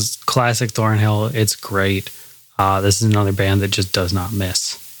song's classic Thornhill. It's great. This is another band that just does not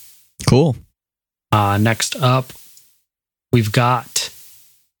miss. Cool. Next up, we've got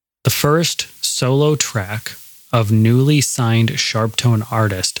the first solo track of newly signed Sharptone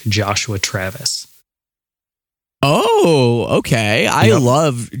artist Joshua Travis. Oh, okay. I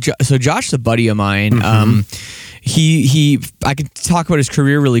love so Josh's a buddy of mine. I can talk about his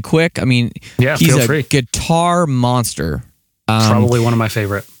career really quick. I mean, he's a guitar monster. Probably one of my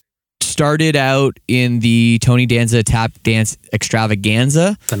favorite. Started out in the Tony Danza Tap Dance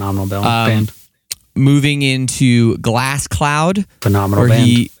Extravaganza. Phenomenal band. Moving into Glass Cloud. Phenomenal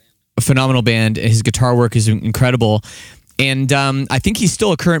band. Phenomenal band. His guitar work is incredible. And I think he's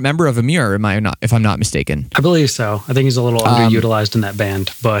still a current member of Amur, if I'm not mistaken. I believe so. I think he's a little underutilized in that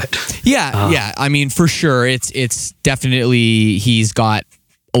band, but yeah. I mean, for sure, it's definitely he's got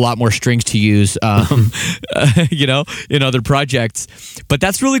a lot more strings to use, in other projects. But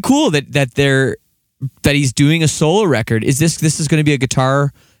that's really cool that he's doing a solo record. Is this is going to be a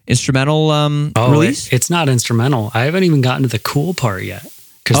guitar instrumental release? It's not instrumental. I haven't even gotten to the cool part yet.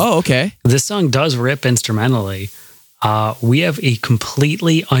 Oh, okay. This song does rip instrumentally. We have a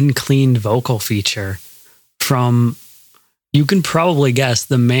completely uncleaned vocal feature from, you can probably guess,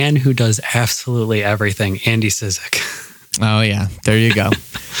 the man who does absolutely everything, Andy Cizek. Oh yeah, there you go.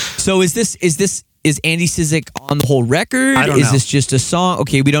 So is Andy Cizek on the whole record? I don't know. Is this just a song?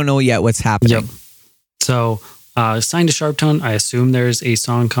 Okay, we don't know yet what's happening. Yep. So signed to Sharptone, I assume there's a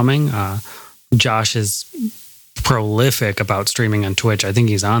song coming. Josh is prolific about streaming on Twitch. I think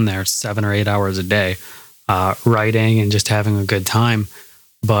he's on there 7 or 8 hours a day. Writing and just having a good time.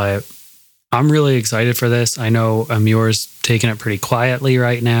 But I'm really excited for this. I know Amur's taking it pretty quietly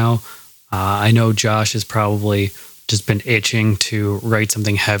right now. I know Josh has probably just been itching to write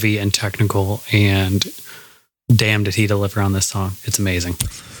something heavy and technical, and damn did he deliver on this song. It's amazing.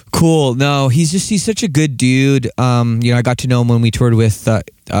 Cool. No, he's such a good dude. I got to know him when we toured with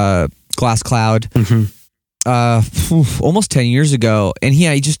Glass Cloud. Almost 10 years ago. And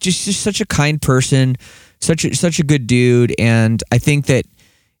he's just such a kind person. Such a good dude, and I think that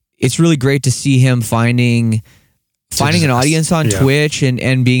it's really great to see him finding an audience on Twitch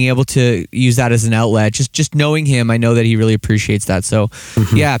and being able to use that as an outlet. Just knowing him, I know that he really appreciates that. So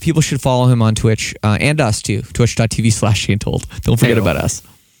yeah, people should follow him on Twitch and us too. Twitch.tv/ShaneTold. Don't forget about us.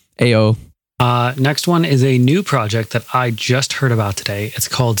 Ayo. Next one is a new project that I just heard about today. It's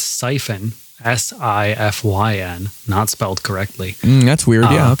called Sifyn, Sifyn, not spelled correctly. That's weird.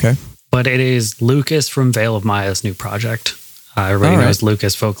 Yeah. Okay. But it is Lucas from Veil of Maya's new project. Everybody knows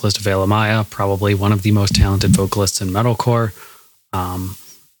Lucas, vocalist of Veil of Maya, probably one of the most talented vocalists in metalcore.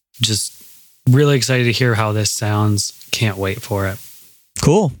 Just really excited to hear how this sounds. Can't wait for it.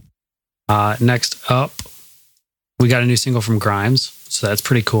 Cool. Next up, we got a new single from Grimes, so that's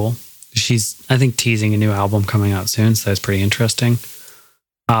pretty cool. She's, I think, teasing a new album coming out soon, so that's pretty interesting.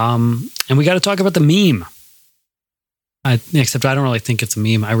 And we got to talk about the meme. Except I don't really think it's a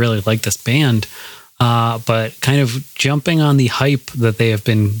meme. I really like this band. But kind of jumping on the hype that they have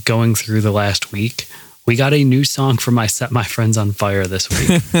been going through the last week, we got a new song from I Set My Friends on Fire this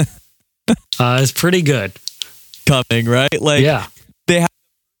week. It's pretty good. Coming, right? Like, yeah. They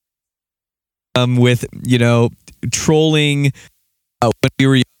have with, trolling when we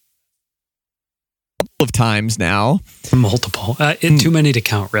were young a couple of times now. Multiple. Too many to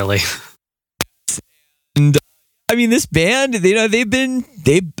count, really. And I mean, this band,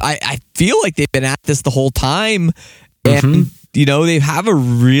 I feel like they've been at this the whole time. And, they have a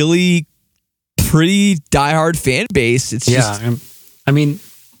really pretty diehard fan base. It's they've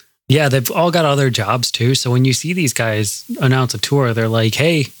all got other jobs too. So when you see these guys announce a tour, they're like,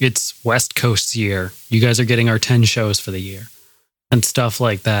 hey, it's West Coast's year. You guys are getting our 10 shows for the year and stuff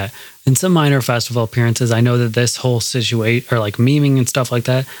like that. And some minor festival appearances. I know that this whole situation, or like memeing and stuff like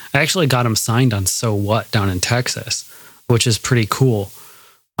that, I actually got them signed on So What down in Texas, which is pretty cool.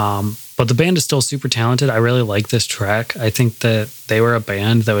 But the band is still super talented. I really like this track. I think that they were a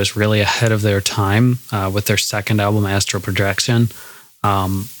band that was really ahead of their time with their second album, Astral Projection.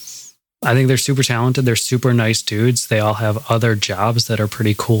 I think they're super talented. They're super nice dudes. They all have other jobs that are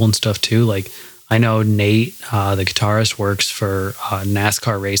pretty cool and stuff too. Like, I know Nate, the guitarist, works for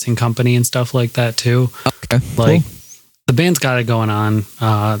NASCAR racing company and stuff like that too. Okay, like cool. The band's got it going on,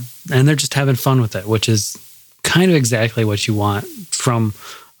 and they're just having fun with it, which is kind of exactly what you want from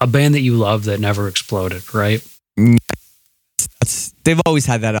a band that you love that never exploded, right? They've always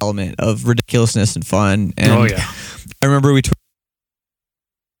had that element of ridiculousness and fun. And oh yeah, I remember we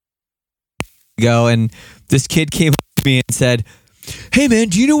go and this kid came up to me and said, "Hey man,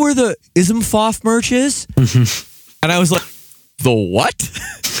 do you know where the Ismfoff merch is?" And I was like, "The what?"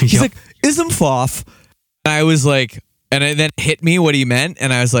 He's like, "Ismfoff." And I was like, and then it hit me what he meant,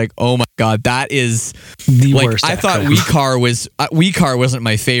 and I was like, "Oh my god, that is the like, worst." I thought WeCar wasn't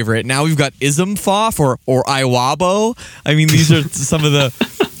my favorite. Now we've got Ismfoff or Iwabo. I mean, these are some of the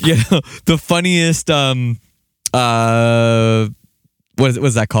the funniest what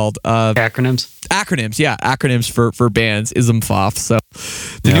is that called? Acronyms. Acronyms, yeah, acronyms for bands. Ismfoff. So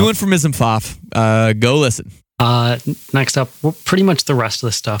the new one from Ismfoff. Go listen. Next up, pretty much the rest of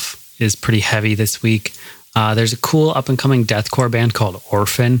the stuff is pretty heavy this week. There's a cool up and coming deathcore band called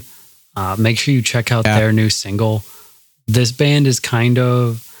Orphan. Make sure you check out their new single. This band is kind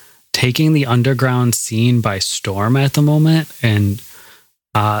of taking the underground scene by storm at the moment, and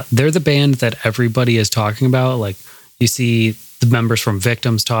they're the band that everybody is talking about. Like, you see the members from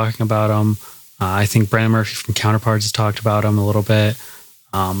Victims talking about them. I think Brandon Murphy from Counterparts has talked about them a little bit.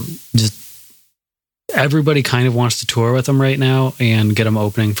 Just everybody kind of wants to tour with them right now and get them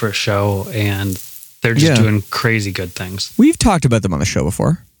opening for a show, and they're just doing crazy good things. We've talked about them on the show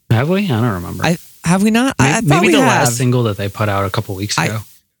before. Have we? I don't remember. Have we not? I thought maybe we the have. last single that they put out a couple weeks ago.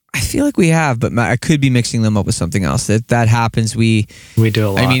 I feel like we have, but I could be mixing them up with something else. That happens. We do a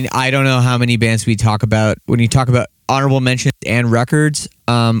lot. I mean, I don't know how many bands we talk about when you talk about honorable mentions and records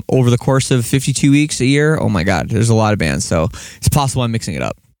over the course of 52 weeks a year. Oh my God, there's a lot of bands. So it's possible I'm mixing it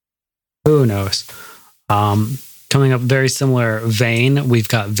up. Who knows? Coming up, very similar vein, we've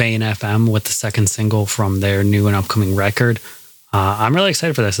got Vein FM with the second single from their new and upcoming record. I'm really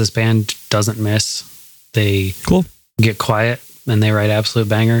excited for this. This band doesn't miss. They get quiet and they write absolute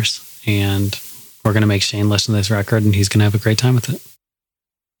bangers. And we're going to make Shane listen to this record and he's going to have a great time with it.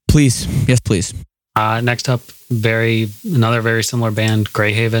 Please. Yes, please. Next up, another very similar band,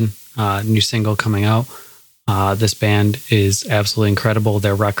 Greyhaven, new single coming out. This band is absolutely incredible.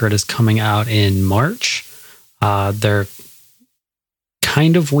 Their record is coming out in March. They're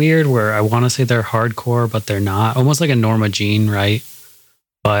kind of weird where I want to say they're hardcore, but they're not. Almost like a Norma Jean, right?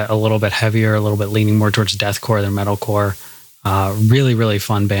 But a little bit heavier, a little bit leaning more towards deathcore than metalcore. Really, really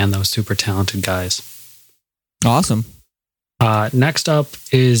fun band, though. Super talented guys. Awesome. Next up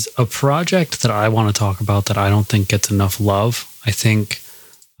is a project that I want to talk about that I don't think gets enough love. I think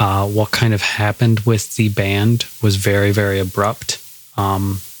what kind of happened with the band was very, very abrupt.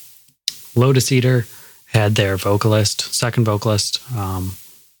 Lotus Eater had their second vocalist,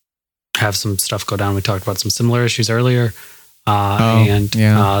 have some stuff go down. We talked about some similar issues earlier.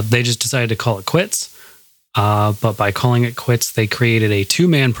 They just decided to call it quits. But by calling it quits, they created a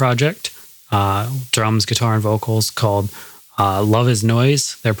two-man project, drums, guitar, and vocals, called Love is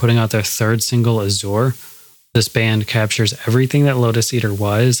Noise. They're putting out their third single, Azure. This band captures everything that Lotus Eater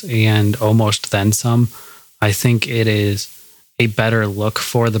was and almost then some. I think it is a better look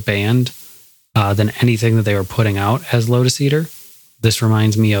for the band than anything that they were putting out as Lotus Eater. This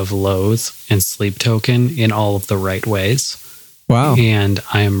reminds me of Loathe and Sleep Token in all of the right ways. Wow. And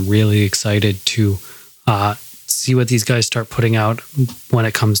I am really excited to see what these guys start putting out when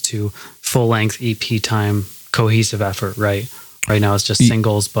it comes to full-length EP time, cohesive effort, right? Right now it's just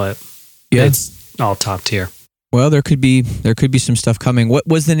singles, but it's all top tier. Well, there could be some stuff coming. What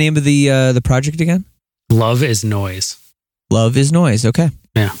was the name of the project again? Love is Noise. Love is Noise. Okay.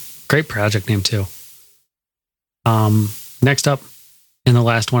 Yeah. Great project name too. Next up, and the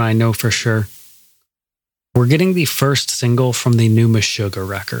last one I know for sure, we're getting the first single from the new Meshuggah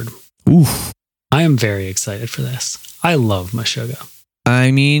record. Oof. I am very excited for this. I love Meshuggah.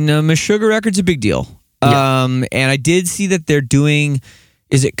 I mean, Meshuggah record's a big deal. Yeah. And I did see that they're doing.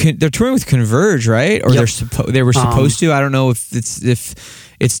 They're touring with Converge, right? Or they were supposed to. I don't know if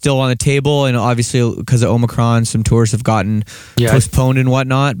it's still on the table, and obviously because of Omicron, some tours have gotten postponed and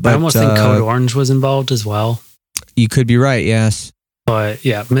whatnot. But I almost think Code Orange was involved as well. You could be right. Yes, but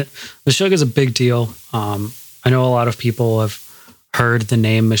yeah, Meshuggah is a big deal. I know a lot of people have heard the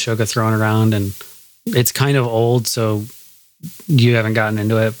name Meshuggah thrown around, and it's kind of old, so you haven't gotten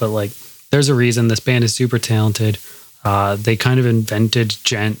into it. But like, there's a reason. This band is super talented. They kind of invented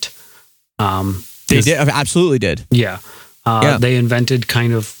djent. They absolutely did. Yeah. They invented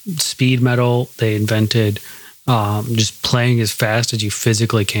kind of speed metal. They invented just playing as fast as you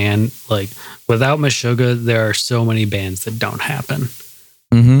physically can. Like without Meshuggah, there are so many bands that don't happen.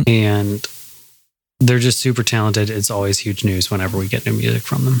 Mm-hmm. And they're just super talented. It's always huge news whenever we get new music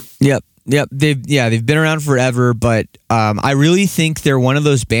from them. Yep. They've been around forever, but I really think they're one of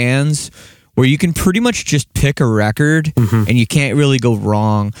those bands where you can pretty much just pick a record and you can't really go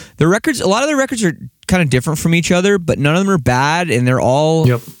wrong. A lot of the records are kind of different from each other, but none of them are bad, and they're all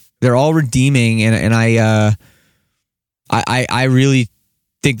redeeming. And I really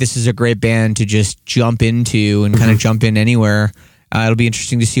think this is a great band to just jump into and kind of jump in anywhere. It'll be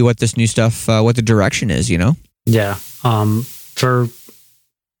interesting to see what this new stuff, what the direction is, you know? Yeah.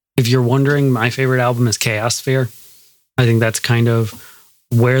 If you're wondering, my favorite album is Chaosphere. I think that's kind of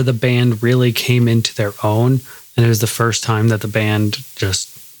where the band really came into their own. And it was the first time that the band just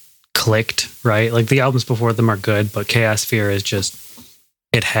clicked, right? Like the albums before them are good, but Chaosphere is just,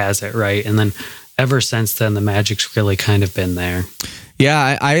 it has it, right? And then ever since then, the magic's really kind of been there.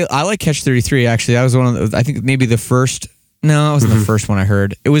 Yeah, I like Catch 33, actually. That was one of the, I think maybe the first, no, it wasn't the first one I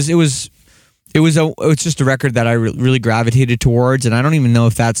heard. It was just a record that I really gravitated towards, and I don't even know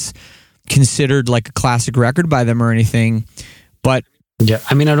if that's considered like a classic record by them or anything, but yeah,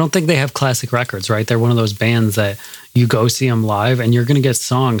 I mean, I don't think they have classic records, right? They're one of those bands that you go see them live and you're going to get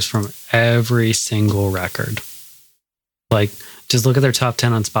songs from every single record. Like, just look at their top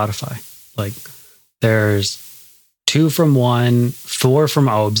 10 on Spotify. Like, there's 2 from One, 4 from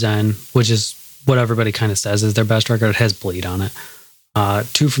Obzen, which is what everybody kind of says is their best record. It has Bleed on it.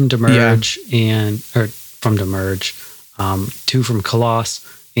 2 from Demerge, from Demerge, 2 from Coloss,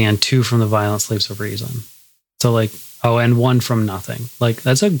 and 2 from The Violent Sleeps of Reason. So like, and 1 from Nothing. Like,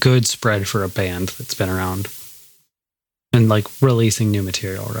 that's a good spread for a band that's been around and like releasing new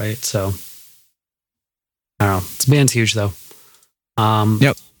material, right? So I don't know. This band's huge though.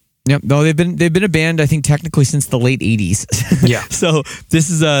 Yep. No, they've been a band, I think, technically since the late 80s. Yeah. So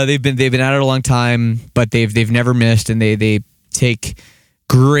this is they've been at it a long time, but they've never missed, and they take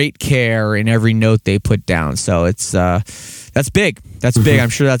great care in every note they put down. So it's that's big. That's big. I'm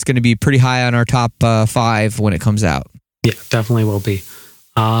sure that's going to be pretty high on our top 5 when it comes out. Yeah, definitely will be.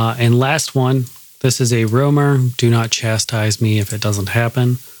 And last one, this is a rumor. Do not chastise me if it doesn't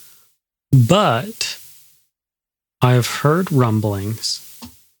happen. But I've heard rumblings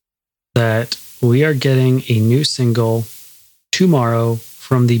that we are getting a new single tomorrow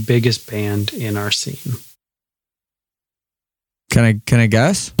from the biggest band in our scene. Can I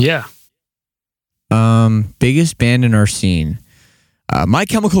guess? Yeah. Biggest band in our scene. My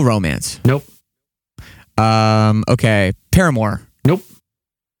Chemical Romance. Nope. Okay. Paramore. Nope.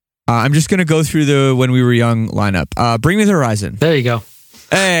 I'm just gonna go through the When We Were Young lineup. Bring Me the Horizon. There you go.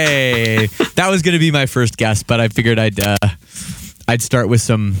 Hey, that was gonna be my first guess, but I figured I'd start with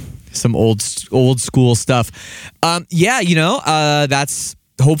some old school stuff. That's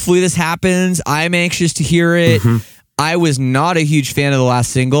hopefully this happens. I'm anxious to hear it. I was not a huge fan of the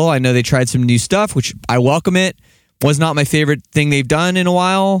last single. I know they tried some new stuff, which I welcome it. Was not my favorite thing they've done in a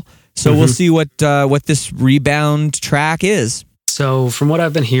while. So we'll see what this rebound track is. So from what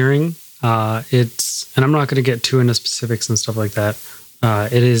I've been hearing, it's, and I'm not going to get too into specifics and stuff like that.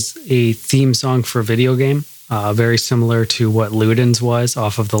 It is a theme song for a video game, very similar to what Ludens was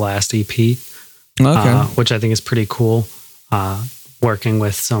off of the last EP, which I think is pretty cool. Working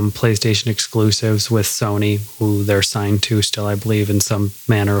with some PlayStation exclusives with Sony, who they're signed to still, I believe, in some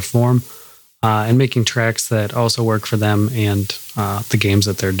manner or form, and making tracks that also work for them and the games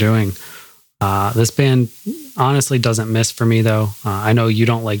that they're doing. This band honestly doesn't miss for me, though. I know you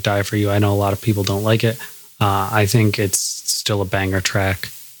don't like Die For You. I know a lot of people don't like it. I think it's still a banger track.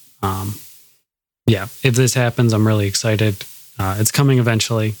 If this happens, I'm really excited. It's coming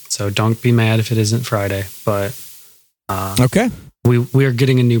eventually, so don't be mad if it isn't Friday. But okay. We are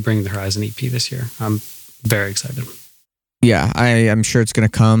getting a new Bring the Horizon EP this year. I'm very excited. Yeah, I'm sure it's going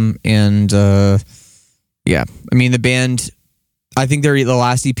to come. And I mean, the band, I think the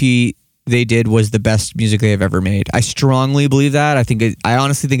last EP they did was the best music they have ever made. I strongly believe that. I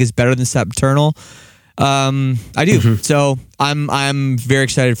honestly think it's better than Septernal. I do. So I'm very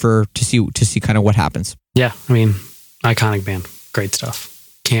excited to see kind of what happens. Yeah, I mean, iconic band, great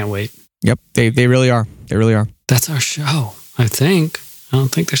stuff. Can't wait. Yep, they really are. They really are. That's our show, I think. I don't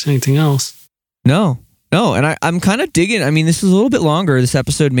think there's anything else. No, and I'm kind of digging. I mean, this is a little bit longer, this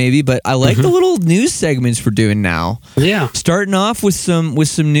episode maybe, but I like the little news segments we're doing now. Yeah, starting off with some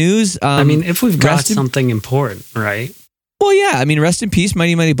news. I mean, if we've got something important, right? Well, yeah. I mean, rest in peace,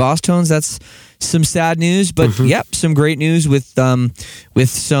 Mighty Mighty Boss Tones. That's some sad news, but some great news with some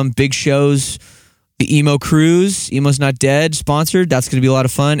big shows. The Emo Cruise, Emo's Not Dead, sponsored. That's going to be a lot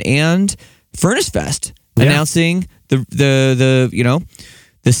of fun, and Furnace Fest. announcing the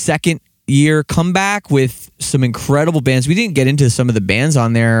second year comeback with some incredible bands. We didn't get into some of the bands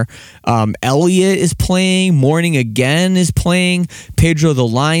on there. Elliot is playing. Morning Again is playing. Pedro the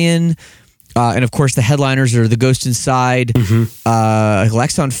Lion. And of course, the headliners are The Ghost Inside,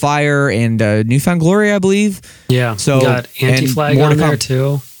 Lex on Fire, and Newfound Glory, I believe. Yeah. So you got Anti-Flag on there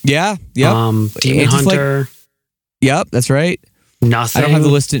too. Yeah. Yep. Demon Hunter. Yep, that's right. Nothing. I don't have the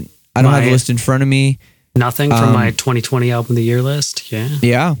list. I don't have the list in front of me. Nothing from my 2020 album of the year list. Yeah.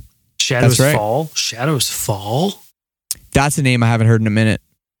 Yeah. Shadows Fall. Shadows Fall. That's a name I haven't heard in a minute.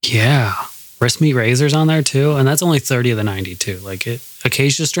 Yeah. Wrist Meat Razor's on there too. And that's only 30 of the 90 too. Like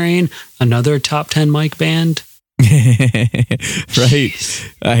Acacia Strain, another top 10 mic band. Right.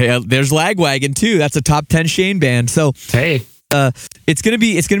 There's Lagwagon too. That's a top 10 Shane band. So hey, it's gonna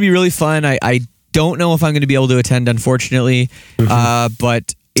be really fun. I don't know if I'm going to be able to attend, unfortunately.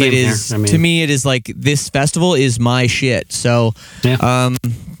 But Same it is here. I mean, to me. It is like this festival is my shit. So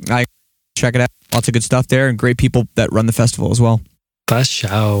I check it out. Lots of good stuff there, and great people that run the festival as well. Best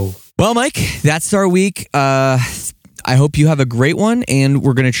show. Well, Mike, that's our week. I hope you have a great one, and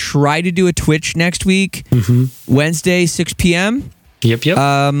we're going to try to do a Twitch next week, Wednesday, 6 p.m. Yep.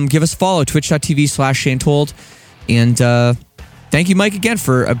 Give us a follow, twitch.tv/Shane Told. And thank you, Mike, again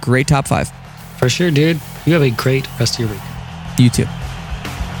for a great top 5. For sure, dude. You have a great rest of your week. You too.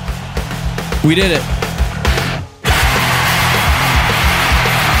 We did it.